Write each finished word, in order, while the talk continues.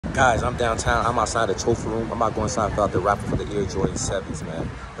Guys, I'm downtown. I'm outside the trophy room. I'm about to go inside and fill out the raffle for the Air Jordan 7s, man.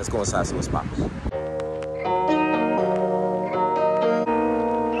 Let's go inside and see what's poppin'.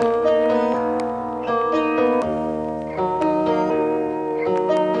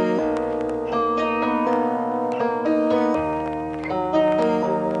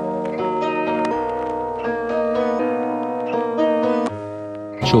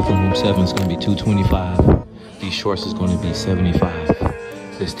 Trophy room 7 is going to be $225. These shorts is going to be $75.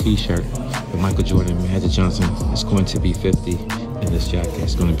 This t-shirt with Michael Jordan and Magic Johnson is going to be $50. And this jacket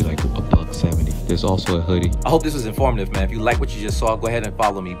is going to be like $170. There's also a hoodie. I hope this was informative, man. If you like what you just saw, go ahead and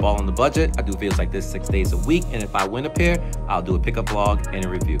follow me, Ball on the Budget. I do videos like this 6 days a week. And if I win a pair, I'll do a pickup vlog and a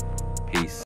review.